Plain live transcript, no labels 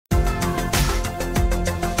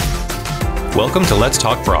Welcome to Let's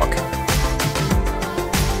Talk Brock.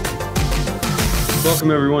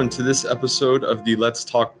 Welcome everyone to this episode of the Let's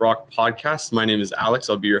Talk Brock podcast. My name is Alex.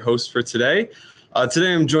 I'll be your host for today.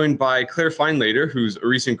 Today I'm joined by Claire Findlater, who's a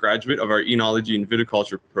recent graduate of our Oenology and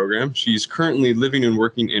Viticulture program. She's currently living and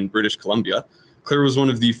working in British Columbia. Claire was one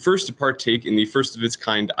of the first to partake in the first of its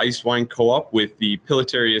kind Icewine co-op with the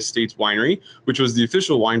Pillitteri Estates Winery, which was the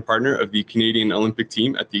official wine partner of the Canadian Olympic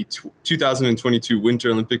team at the 2022 Winter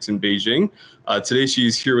Olympics in Beijing. Today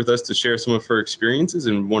she's here with us to share some of her experiences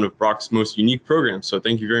in one of Brock's most unique programs. So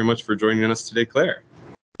thank you very much for joining us today, Claire.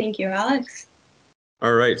 Thank you, Alex.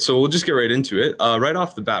 All right, so we'll just get right into it. Right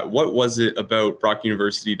off the bat, what was it about Brock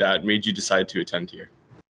University that made you decide to attend here?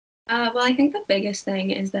 Well, I think the biggest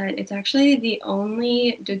thing is that it's actually the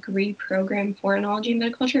only degree program for Oenology and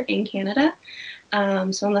Viticulture in Canada.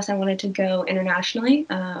 So unless I wanted to go internationally,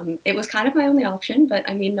 it was kind of my only option, but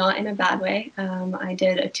I mean, not in a bad way. I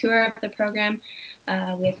did a tour of the program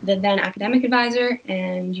with the then academic advisor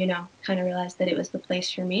and, kind of realized that it was the place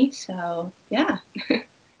for me. So, yeah.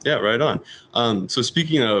 Yeah, right on. So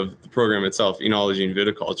speaking of the program itself, Oenology and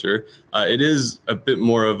Viticulture, it is a bit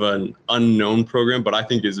more of an unknown program, but I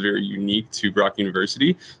think is very unique to Brock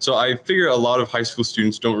University. So I figure a lot of high school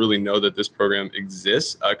students don't really know that this program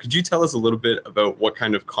exists. Could you tell us a little bit about what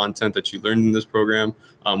kind of content that you learned in this program,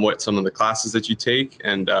 what some of the classes that you take,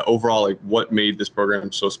 and overall, like what made this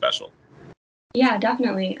program so special? Yeah,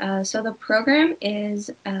 definitely. So the program is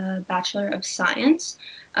a Bachelor of Science.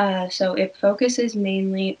 So it focuses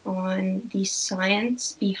mainly on the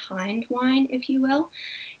science behind wine, if you will.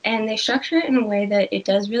 And they structure it in a way that it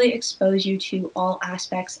does really expose you to all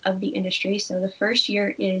aspects of the industry. So the first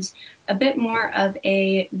year is a bit more of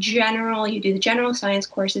a general, you do the general science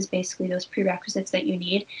courses, basically those prerequisites that you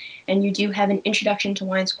need. And you do have an Introduction to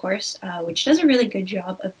Wines course, which does a really good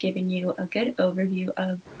job of giving you a good overview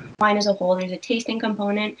of wine as a whole. There's a tasting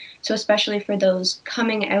component. So especially for those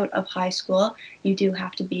coming out of high school, you do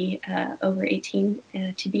have to be over 18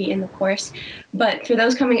 to be in the course. But for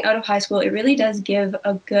those coming out of high school, it really does give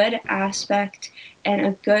a good aspect and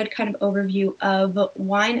a good kind of overview of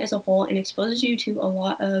wine as a whole and exposes you to a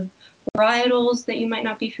lot of varietals that you might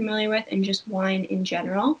not be familiar with and just wine in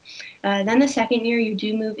general. Then the second year, you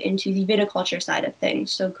do move into the viticulture side of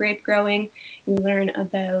things. So grape growing, you learn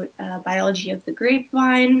about biology of the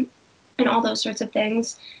grapevine and all those sorts of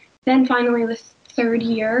things. Then finally, with third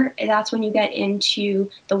year, that's when you get into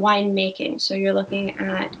the wine making. So you're looking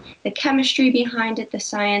at the chemistry behind it, the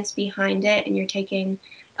science behind it, and you're taking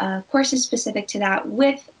courses specific to that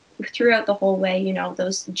with throughout the whole way,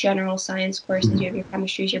 those general science courses, you have your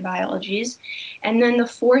chemistries, your biologies. And then the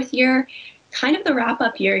fourth year, kind of the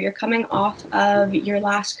wrap-up year, you're coming off of your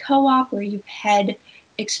last co-op where you've had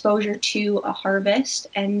exposure to a harvest,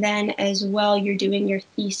 and then as well you're doing your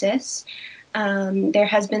thesis. There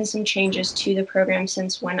has been some changes to the program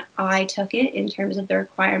since when I took it in terms of the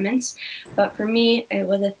requirements, but for me it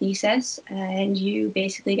was a thesis, and you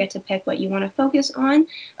basically get to pick what you want to focus on.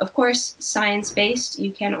 Of course, science-based.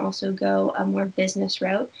 You can also go a more business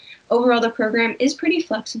route. Overall, the program is pretty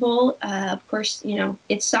flexible. Of course,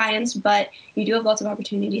 it's science, but you do have lots of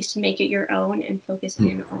opportunities to make it your own and focus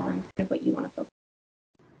in on kind of what you want to focus on.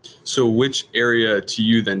 So which area to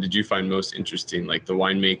you then did you find most interesting, like the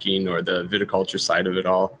winemaking or the viticulture side of it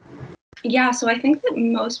all? Yeah, so I think that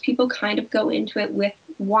most people kind of go into it with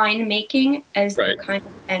winemaking as their kind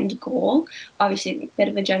of end goal. Obviously, a bit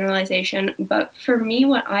of a generalization, but for me,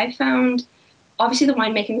 what I found, obviously the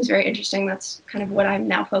winemaking was very interesting. That's kind of what I'm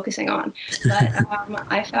now focusing on. But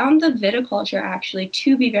I found the viticulture actually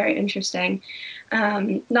to be very interesting.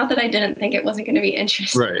 Not that I didn't think it wasn't going to be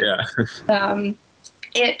interesting. Right, yeah.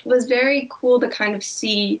 It was very cool to kind of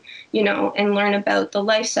see, and learn about the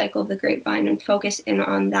life cycle of the grapevine and focus in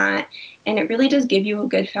on that. And it really does give you a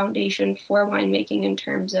good foundation for winemaking in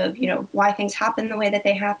terms of, why things happen the way that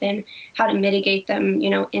they happen, how to mitigate them,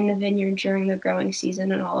 in the vineyard during the growing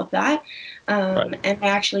season and all of that. And I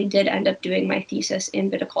actually did end up doing my thesis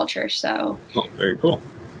in viticulture. So, very cool.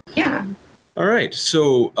 Yeah. All right.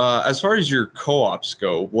 So as far as your co-ops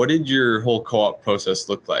go, what did your whole co-op process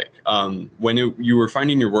look like? When you were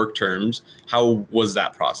finding your work terms, how was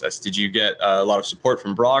that process? Did you get a lot of support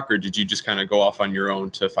from Brock, or did you just kind of go off on your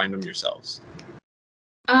own to find them yourselves?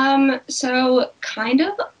 So kind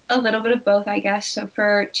of a little bit of both, I guess. So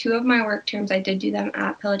for two of my work terms, I did do them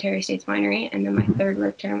at Pillitteri Estates Winery, and then my third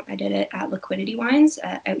work term, I did it at Liquidity Wines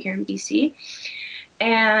out here in BC.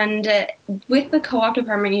 And with the co-op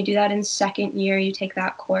department, you do that in second year, you take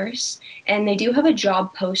that course, and they do have a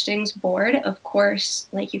job postings board. Of course,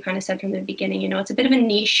 like you kind of said from the beginning, it's a bit of a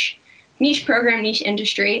niche niche program, niche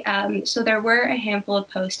industry. So there were a handful of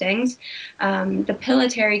postings. The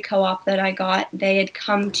Pillitteri co-op that I got, they had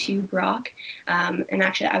come to Brock, and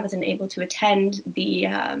actually I wasn't able to attend the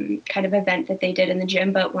kind of event that they did in the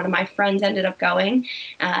gym, but one of my friends ended up going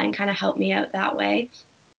and kind of helped me out that way.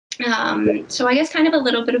 So I guess kind of a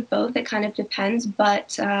little bit of both. It kind of depends,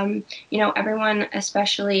 but everyone,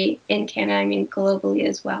 especially in Canada, I mean globally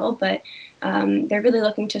as well, but they're really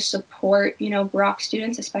looking to support, Brock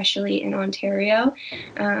students, especially in Ontario,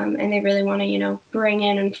 and they really want to, bring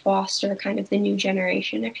in and foster kind of the new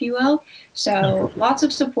generation, if you will. So lots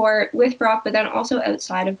of support with Brock, but then also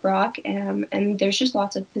outside of Brock, and there's just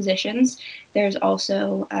lots of positions. There's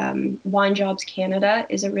also Wine Jobs Canada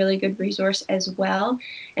is a really good resource as well.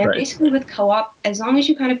 And basically with co-op, as long as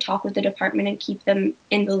you kind of talk with the department and keep them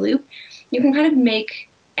in the loop, you can kind of make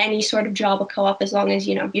any sort of job a co-op, as long as,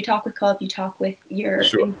 you talk with co-op, you talk with your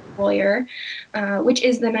employer, which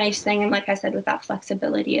is the nice thing. And like I said, with that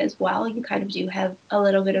flexibility as well, you kind of do have a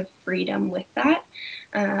little bit of freedom with that.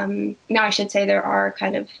 Now, I should say there are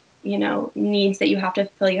kind of, needs that you have to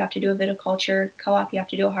fulfill. You have to do a viticulture co-op, you have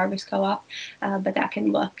to do a harvest co-op, but that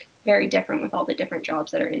can look very different with all the different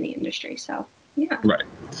jobs that are in the industry. So, yeah. Right.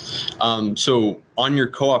 So on your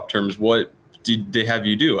co-op terms, what did they have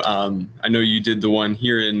you do? I know you did the one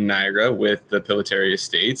here in Niagara with the Pillitteri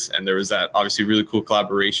Estates, and there was that obviously really cool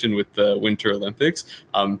collaboration with the Winter Olympics.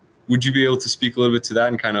 Would you be able to speak a little bit to that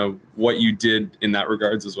and kind of what you did in that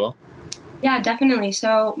regards as well? Yeah, definitely.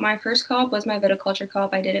 So my first co-op was my viticulture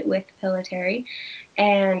co-op. I did it with Pillitteri,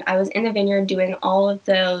 and I was in the vineyard doing all of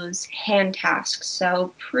those hand tasks.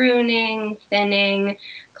 So pruning, thinning,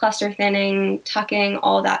 cluster thinning, tucking,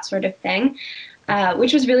 all that sort of thing.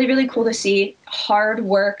 Which was really, really cool to see. Hard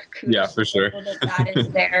work. Yeah, for sure. That is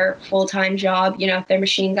their full-time job. If their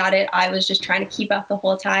machine's at it, I was just trying to keep up the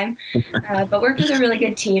whole time. But worked with a really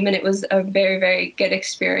good team, and it was a very, very good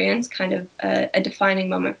experience, kind of a defining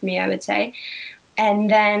moment for me, I would say. And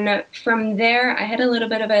then from there, I had a little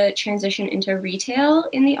bit of a transition into retail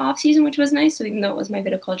in the off season, which was nice. So even though it was my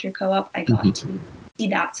viticulture co-op, I got to see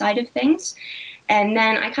that side of things. And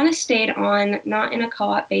then I kind of stayed on, not in a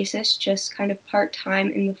co-op basis, just kind of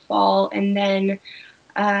part-time in the fall. And then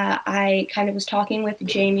I kind of was talking with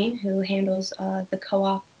Jamie, who handles the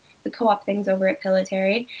co-op things over at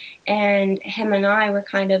Pillitteri, and him and I were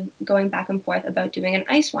kind of going back and forth about doing an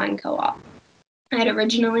Icewine co-op. I had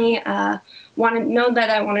originally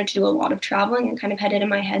wanted to do a lot of traveling, and kind of had it in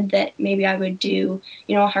my head that maybe I would do,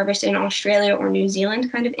 a harvest in Australia or New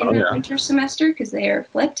Zealand kind of in the winter semester, because they are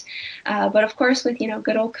flipped. But of course, with,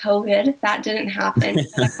 good old COVID, that didn't happen.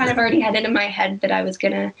 I kind of already had it in my head that I was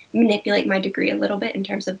going to manipulate my degree a little bit in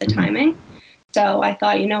terms of the timing. So I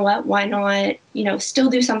thought, what, why not, still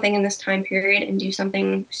do something in this time period and do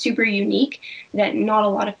something super unique that not a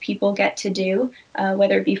lot of people get to do,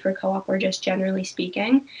 whether it be for co-op or just generally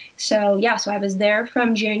speaking. So yeah, so I was there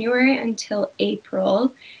from January until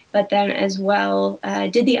April, but then as well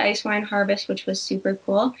did the Icewine harvest, which was super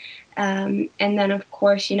cool. And then, of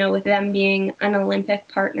course, with them being an Olympic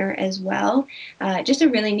partner as well, just a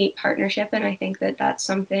really neat partnership. And I think that that's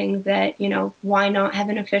something that, why not have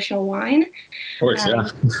an official wine? Of course, yeah.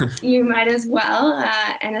 You might as well.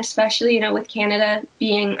 And especially, with Canada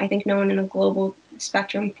being, I think, known in a global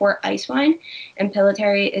spectrum for ice wine, and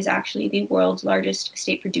Pillitteri is actually the world's largest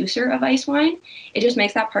state producer of ice wine. It just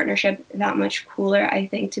makes that partnership that much cooler, I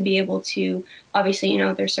think, to be able to, obviously,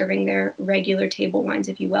 they're serving their regular table wines,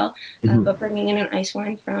 if you will, but bringing in an ice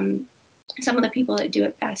wine from some of the people that do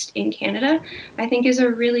it best in Canada, I think is a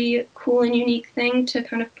really cool and unique thing to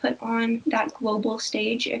kind of put on that global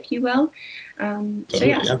stage, if you will. So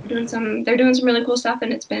yeah, they're doing some really cool stuff,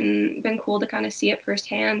 and it's been cool to kind of see it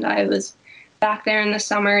firsthand. I was back there in the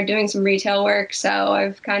summer doing some retail work, so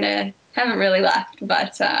I've kind of haven't really left,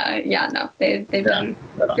 but they've done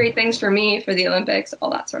great things for me, for the Olympics,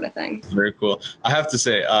 all that sort of thing. Very cool. I have to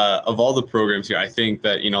say, of all the programs here, I think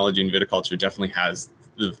that Oenology and Viticulture definitely has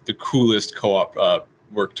the coolest co-op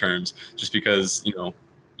work terms, just because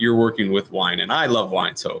you're working with wine, and I love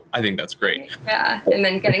wine, so I think that's great. Yeah, and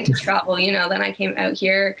then getting to travel, then I came out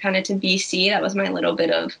here kind of to BC. That was my little bit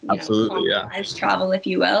of travel, if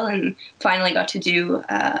you will, and finally got to do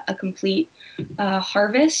a complete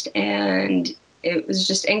harvest, and it was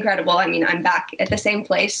just incredible. I mean, I'm back at the same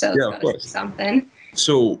place, so it's something.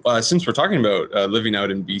 So since we're talking about living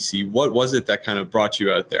out in BC, what was it that kind of brought you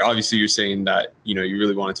out there? Obviously, you're saying that, you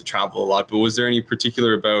really wanted to travel a lot, but was there any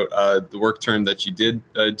particular about the work term that you did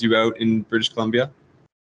do out in British Columbia?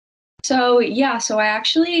 So I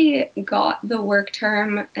actually got the work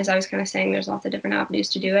term, as I was kind of saying, there's lots of different avenues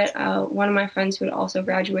to do it. One of my friends who had also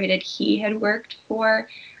graduated, he had worked for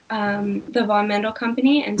the von Mendel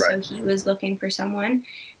company, and Right. so he was looking for someone,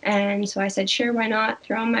 and so I said, sure, why not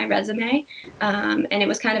throw in my resume? And it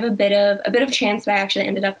was kind of a bit of chance that I actually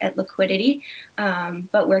ended up at Liquidity,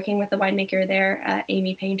 but working with the winemaker there,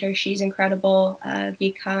 Amy Painter, she's incredible.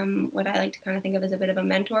 Become what I like to kind of think of as a bit of a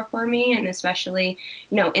mentor for me, and especially,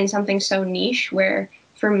 in something so niche where,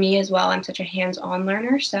 for me as well, I'm such a hands-on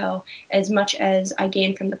learner. So as much as I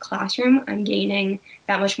gain from the classroom, I'm gaining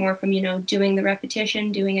that much more from, doing the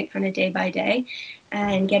repetition, doing it kind of day by day,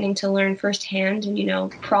 and getting to learn firsthand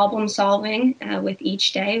and, problem solving with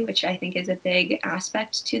each day, which I think is a big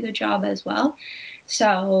aspect to the job as well.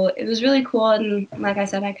 So it was really cool. And like I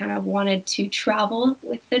said, I kind of wanted to travel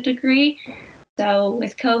with the degree. So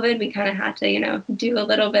with COVID, we kind of had to, do a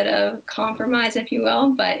little bit of compromise, if you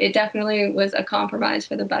will, but it definitely was a compromise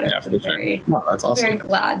for the better. Yeah, for sure. That's awesome. Very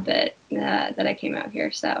glad that I came out here.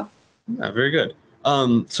 So yeah, very good.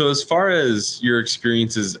 So as far as your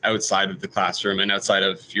experiences outside of the classroom and outside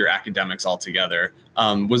of your academics altogether,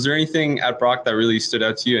 was there anything at Brock that really stood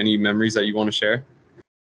out to you? Any memories that you want to share?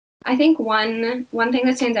 I think one thing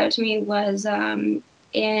that stands out to me was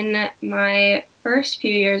in my first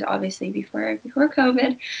few years, obviously before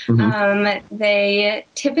COVID, they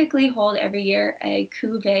typically hold every year a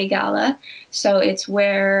cuvée gala. So it's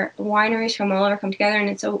where wineries from all over come together, and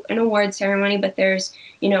it's an award ceremony, but there's,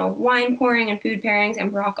 wine pouring and food pairings,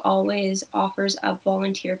 and Brock always offers up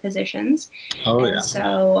volunteer positions. Oh, and yeah.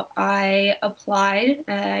 So I applied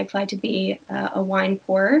to be a wine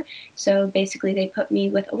pourer. So basically they put me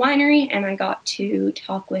with a winery, and I got to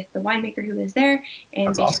talk with the winemaker who was there, and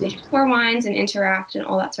That's basically awesome. pour wines and interact and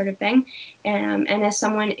all that sort of thing. And as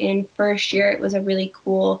someone in first year, it was a really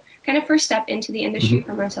cool kind of first step into the industry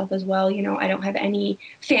for myself as well. I don't have any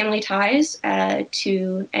family ties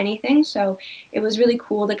to anything, so it was really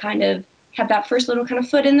cool to kind of have that first little kind of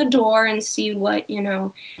foot in the door and see what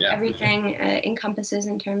everything encompasses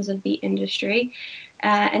in terms of the industry.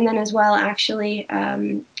 And then as well, actually,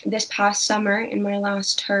 this past summer in my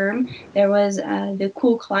last term, there was the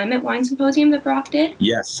Cool Climate Wine Symposium that Brock did.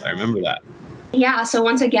 Yes, I remember that. Yeah, so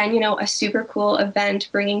once again, a super cool event,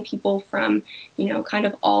 bringing people from, kind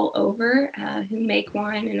of all over who make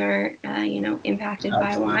wine and are, impacted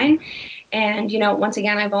by wine. And, once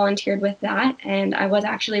again, I volunteered with that, and I was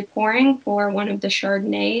actually pouring for one of the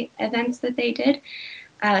Chardonnay events that they did.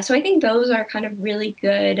 So I think those are kind of really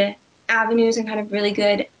good avenues and kind of really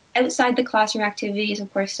good outside the classroom activities,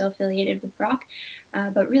 of course, still affiliated with Brock,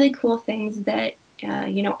 but really cool things that,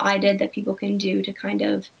 I did that people can do to kind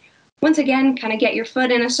of, once again, kind of get your foot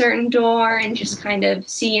in a certain door and just kind of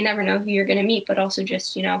see. You never know who you're going to meet, but also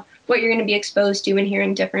just, what you're going to be exposed to and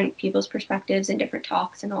hearing different people's perspectives and different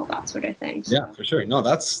talks and all that sort of thing. So. Yeah, for sure. No,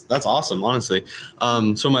 that's awesome, honestly.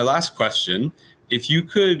 So my last question, if you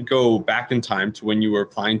could go back in time to when you were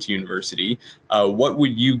applying to university, what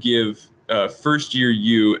would you give first year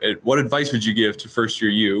you, what advice would you give to first year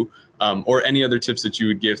you, or any other tips that you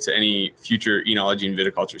would give to any future Oenology and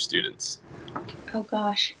Viticulture students? Oh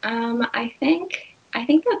gosh, I think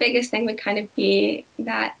the biggest thing would kind of be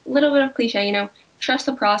that little bit of cliche, trust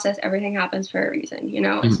the process. Everything happens for a reason,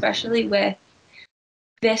 especially with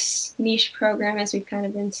this niche program, as we've kind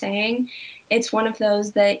of been saying. It's one of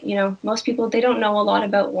those that, most people, they don't know a lot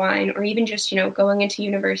about wine, or even just, going into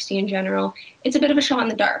university in general. It's a bit of a shot in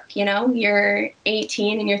the dark, You're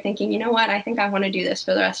 18 and you're thinking, what, I think I want to do this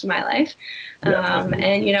for the rest of my life. And,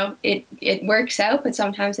 it works out, but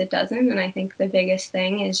sometimes it doesn't. And I think the biggest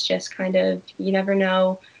thing is just kind of, you never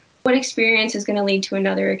know what experience is going to lead to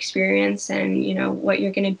another experience, and, what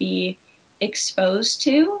you're going to be exposed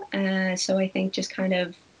to. So I think just kind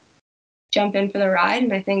of jump in for the ride.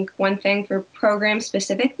 And I think one thing for programs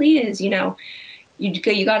specifically is, you got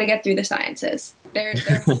to get through the sciences. They're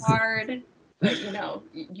hard, but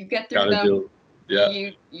you get through them. Yeah.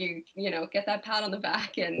 You get that pat on the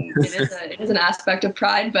back, and it is an aspect of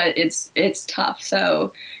pride, but it's tough.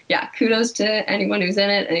 So yeah, kudos to anyone who's in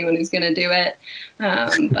it, anyone who's going to do it.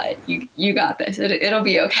 But you got this. It'll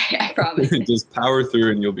be okay. I promise. Just power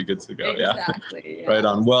through and you'll be good to go. Exactly. Yeah. Right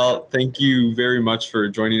on. Well, thank you very much for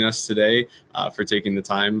joining us today, for taking the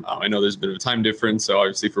time. I know there's a bit of a time difference, so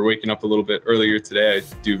obviously for waking up a little bit earlier today, I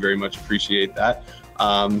do very much appreciate that.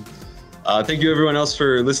 Thank you everyone else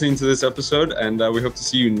for listening to this episode, and we hope to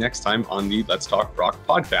see you next time on the Let's Talk Brock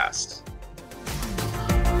podcast.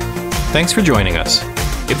 Thanks for joining us.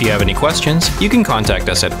 If you have any questions, you can contact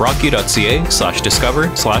us at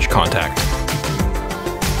brocku.ca/discover/contact.